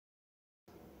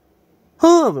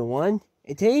Hello everyone,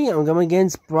 and today I'm going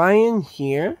against Brian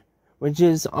here, which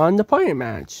is on the partner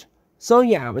match. So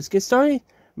yeah, let's get started.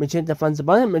 Make sure to hit the thumbs up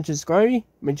button, make sure to subscribe,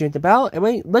 make sure to hit the bell, and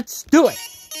wait, let's do it!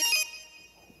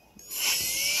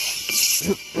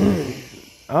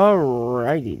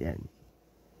 Alrighty then.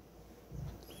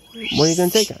 Where are you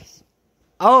going to take us?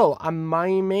 Oh, a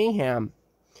Mighty Mayhem.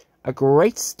 A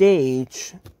great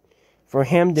stage for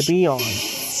him to be on.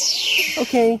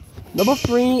 Okay, number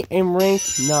 3 in rank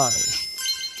 9.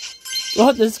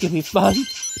 Well, this is gonna be fun.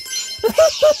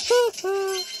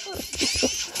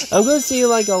 I'm gonna see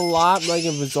like a lot, like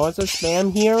a resorts of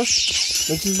spam here,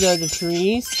 which is the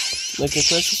trees, like the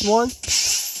Christmas one.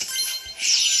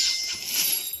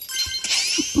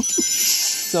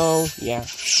 So yeah,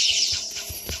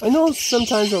 I know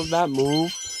sometimes that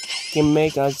move can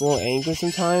make us a little angry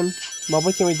sometimes, but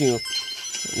what can we do?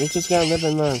 We just gotta live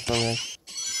and learn from it.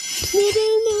 Live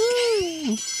and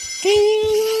learn.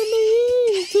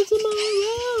 To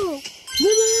tomorrow.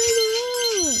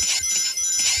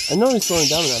 I know he's slowing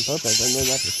down on purpose. I know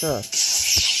that for sure.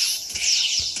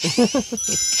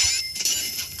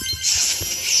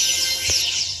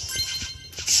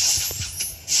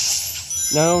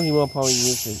 No, he will probably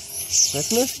use his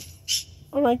Christmas.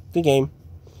 Alright, good game.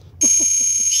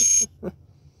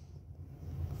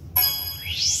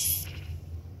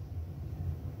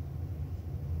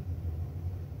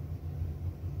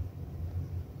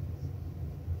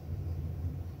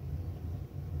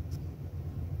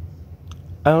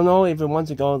 I don't know if it wants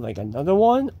to go like another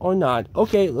one or not.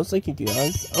 Okay, looks like it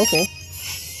does. Okay.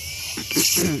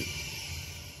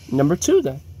 Number 2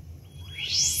 then.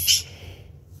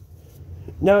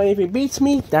 Now if it beats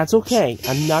me, that's okay.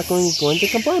 I'm not going to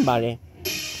complain about it.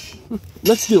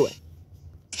 Let's do it.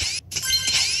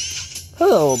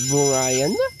 Hello,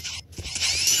 Brian.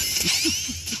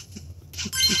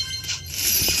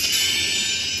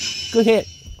 Good hit.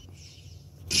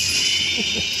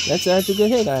 That's a good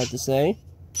hit, I have to say.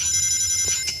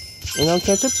 And I'll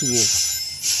catch up to you. Just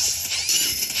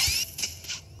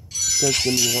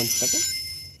give me 1 second.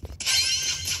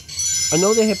 I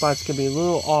know the hitbox can be a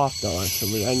little off though,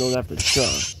 actually. I know that for sure.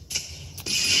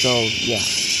 So, yeah.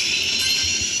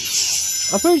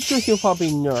 I'm pretty sure he'll probably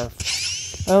nerf.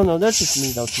 I don't know, that's just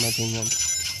me though, to my opinion.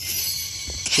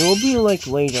 It will be like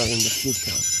later in the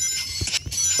future.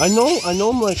 I know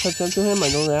I'm like catch up to him, I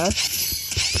know that.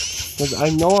 Because I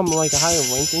know I'm like a higher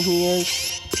rank than he is.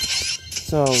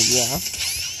 So, yeah.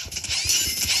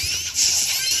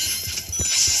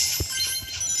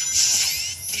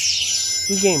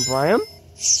 Good game, Brian.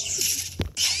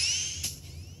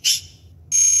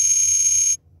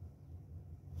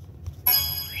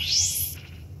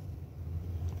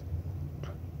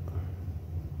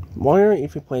 Wonder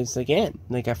if he plays again,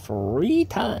 like a 3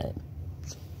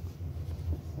 times.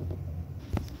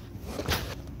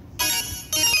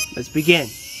 Let's begin.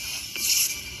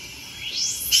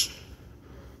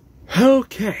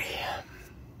 Okay.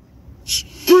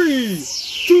 3,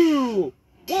 2,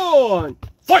 1,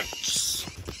 fight!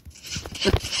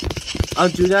 I'll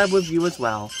do that with you as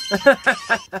well.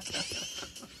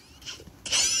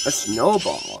 A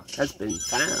snowball has been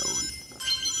found.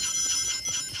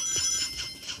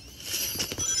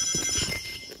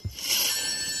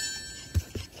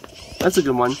 That's a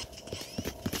good one.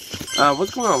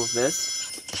 What's going on with this?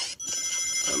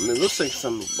 It looks like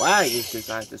some lag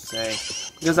issues, I have to say.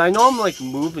 Because I know I'm like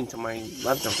moving to my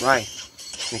left or right.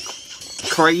 Like,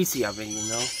 crazy of it, you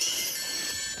know?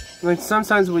 Like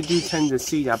sometimes we do tend to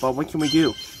see that, but what can we do?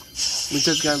 We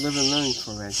just gotta live and learn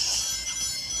for it.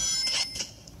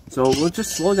 So we'll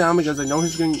just slow down because I know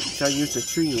he's going to try to use the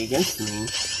tree against me.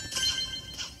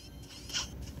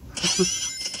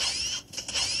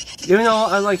 Even though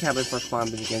I like having first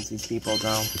bombing against these people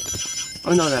though.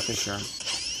 I know that for sure.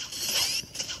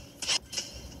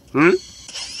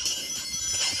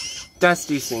 That's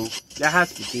decent. That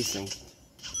has to be decent.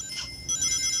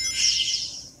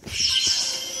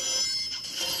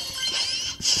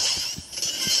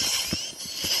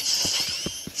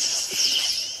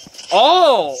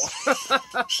 Oh!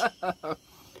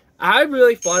 I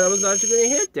really thought I was actually going to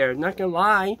hit there. Not going to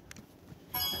lie.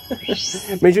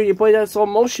 Make sure you play that slow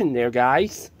motion there,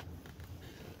 guys.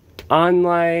 On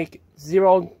like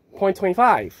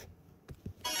 0.25.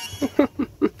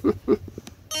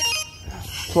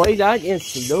 Play that in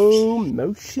slow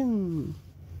motion.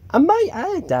 I might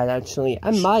add that actually.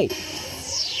 I might.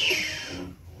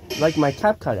 Like my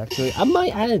CapCut actually. I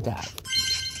might add that.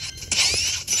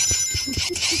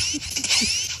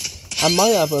 I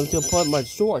might have to put my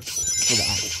shorts for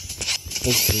that.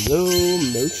 In slow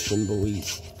motion,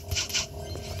 boys.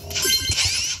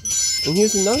 And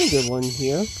here's another good one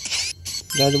here.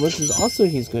 That which is also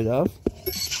he's good of.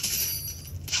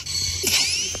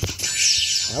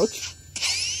 Ouch.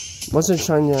 Wasn't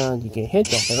trying to get hit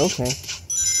there, but okay.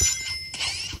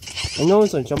 I know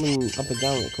it's like jumping up and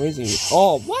down like crazy.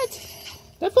 Oh, what?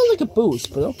 That felt like a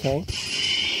boost, but okay.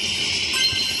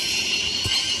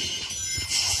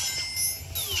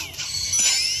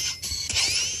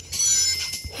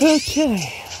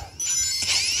 Okay.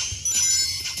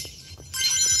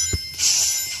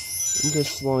 I'm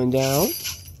just slowing down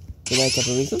for that type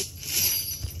of reason.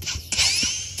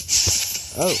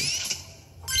 Oh.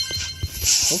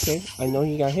 Okay, I know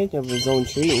he got hit of his own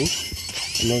tree.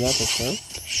 I know that for sure.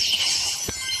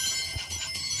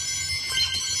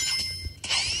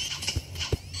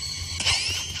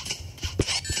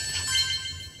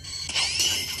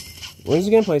 Where's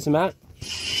he gonna place him at?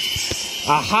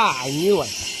 Aha! I knew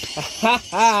it!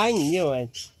 Aha! I knew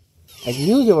it! I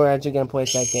knew you were actually gonna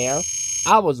place that there.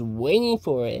 I was waiting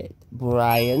for it,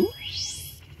 Brian.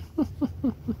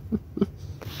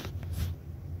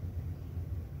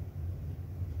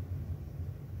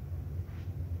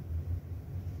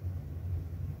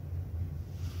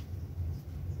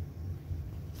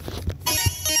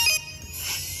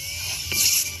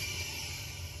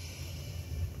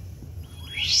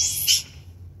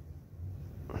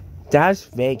 That's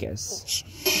Vegas.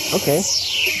 Okay.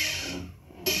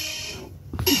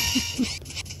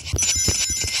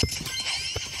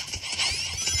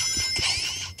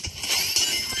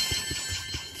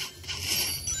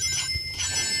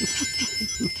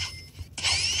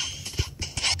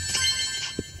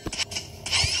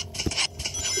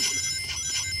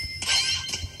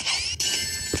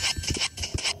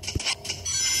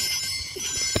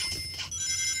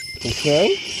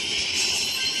 Okay.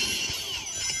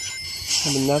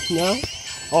 Have enough now?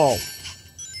 Oh.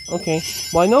 Okay.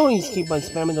 Well, I know he's keep on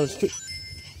spamming those trees.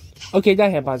 Okay,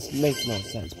 that hitbox makes no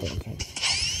sense, but okay.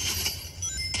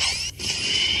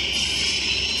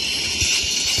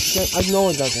 I know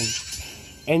it doesn't.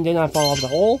 And then I fall off the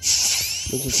hole,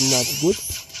 which is not good.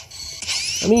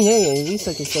 I mean, hey, at least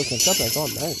I can still catch up. That's all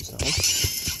that matters, so.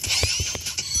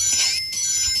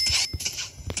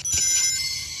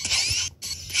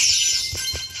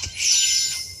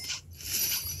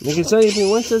 You can say if he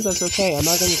wins this, that's okay. I'm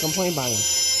not going to complain about him.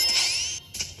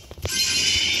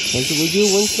 Because we do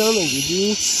win some and you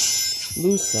do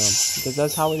lose some. Because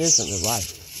that's how it is in real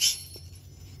life.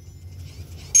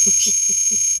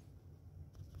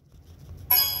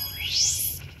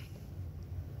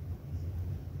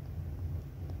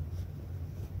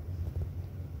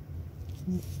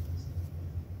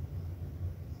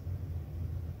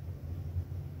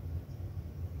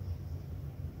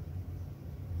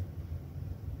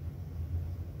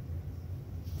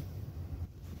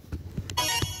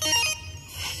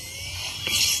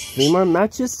 Three more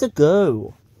matches to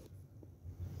go.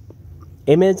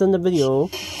 8 minutes on the video.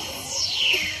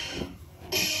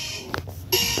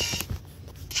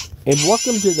 And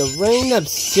welcome to the Reign of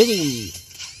City.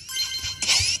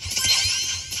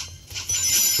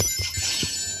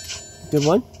 Good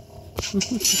one.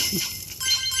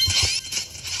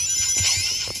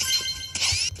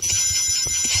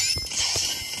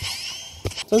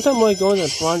 Sometimes when I go in the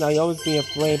front, I always be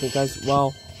afraid because,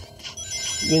 well,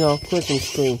 you know,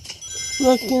 Christmas tree.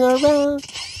 Looking around,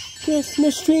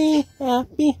 Christmas tree,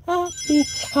 happy, happy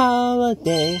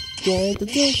holiday. Dun, dun,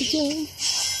 dun, dun, dun.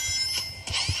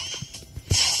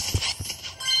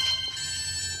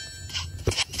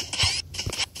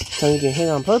 Trying to get hit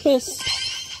on purpose.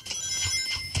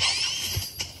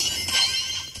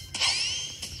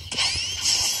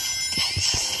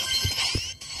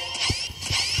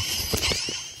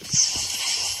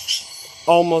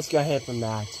 Almost got hit from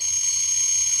that.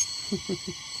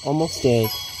 Almost did.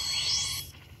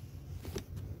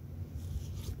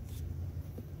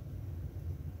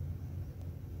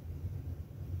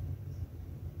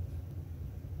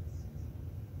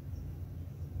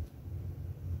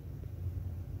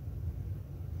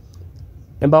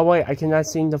 And by the way, I cannot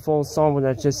sing the full song when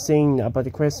I just sing about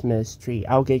the Christmas tree.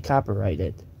 I'll get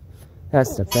copyrighted.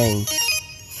 That's the thing.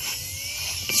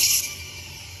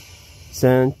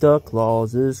 Santa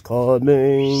Claus is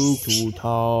coming to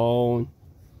town.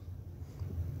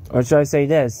 Or should I say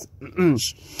this?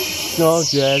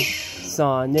 Snowdress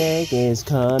Sonic is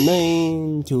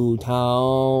coming to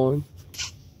town.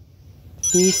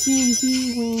 He sees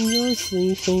you when you're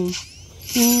sleeping.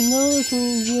 He knows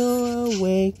when you're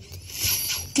awake.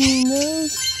 He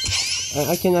knows.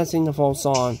 I cannot sing the full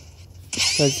song.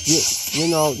 Cause you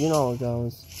know how it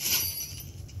goes.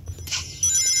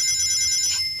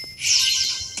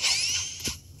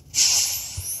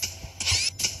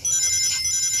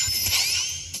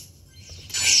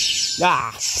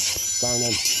 Ah, darn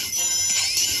it.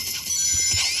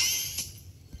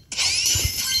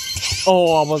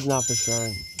 Oh, I was not for sure.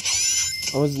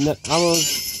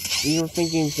 You were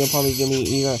thinking they'll probably give me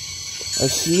either a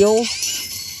shield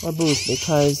or boost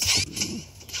because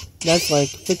that's like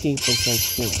 15%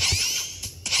 chance.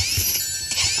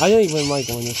 I don't even like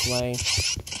going this way.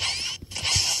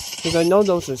 Because I know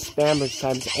those are spammers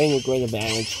types and a great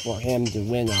advantage for him to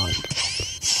win on.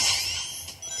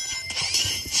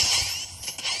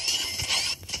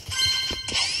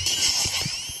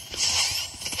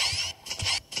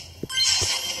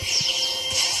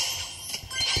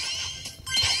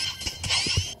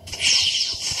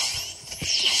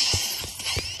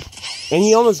 And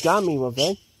he almost got me with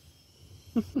it.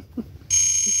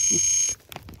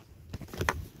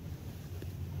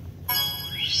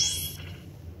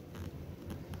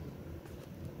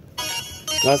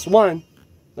 Last one.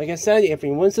 Like I said, if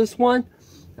he wins this one,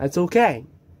 that's okay.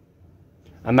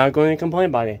 I'm not going to complain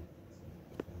about it.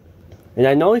 And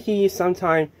I know he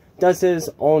sometimes does his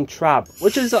own trap,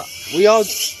 which is, we all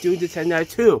do detect that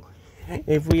too.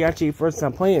 If we actually first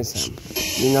time playing as him,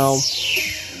 you know.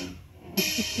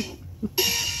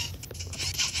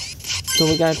 So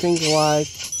we gotta think like,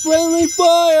 friendly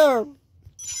fire!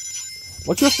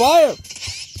 What's your fire?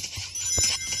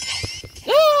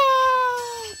 Ah!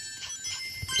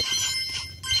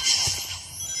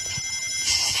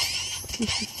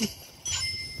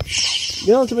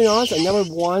 You know, to be honest, I never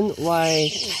won,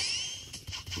 like,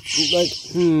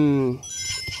 I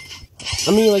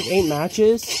mean, like 8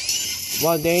 matches,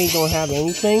 while they don't have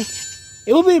anything.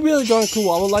 It would be really darn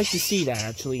cool. I would like to see that,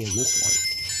 actually, in this one.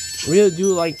 I really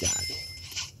do like that.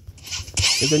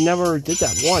 Because I never did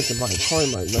that once in my part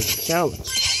of my, like, challenge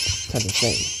type of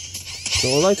thing. So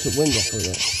I'd like to win that for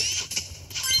this.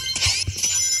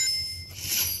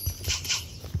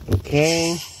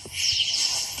 Okay.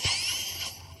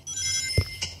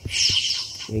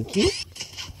 Thank you.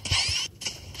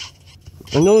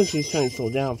 I noticed he's trying to slow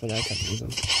down for that type of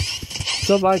reason.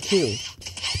 So have I too.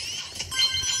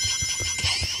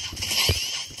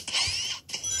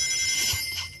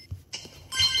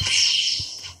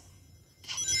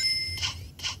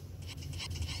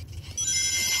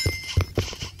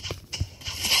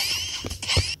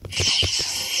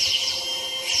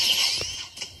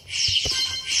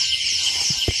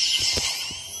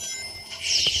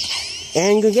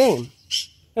 And good game.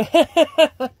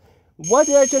 What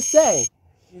did I just say?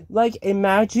 Like,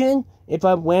 imagine if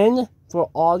I win for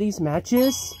all these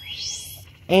matches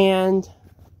and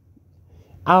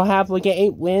I'll have like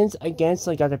 8 wins against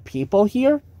like other people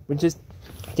here, which is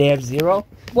they have 0.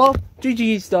 Well,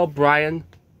 GG's though, Brian.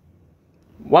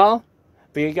 Well,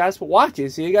 thank you guys for watching.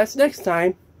 See you guys next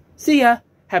time. See ya.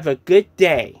 Have a good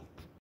day.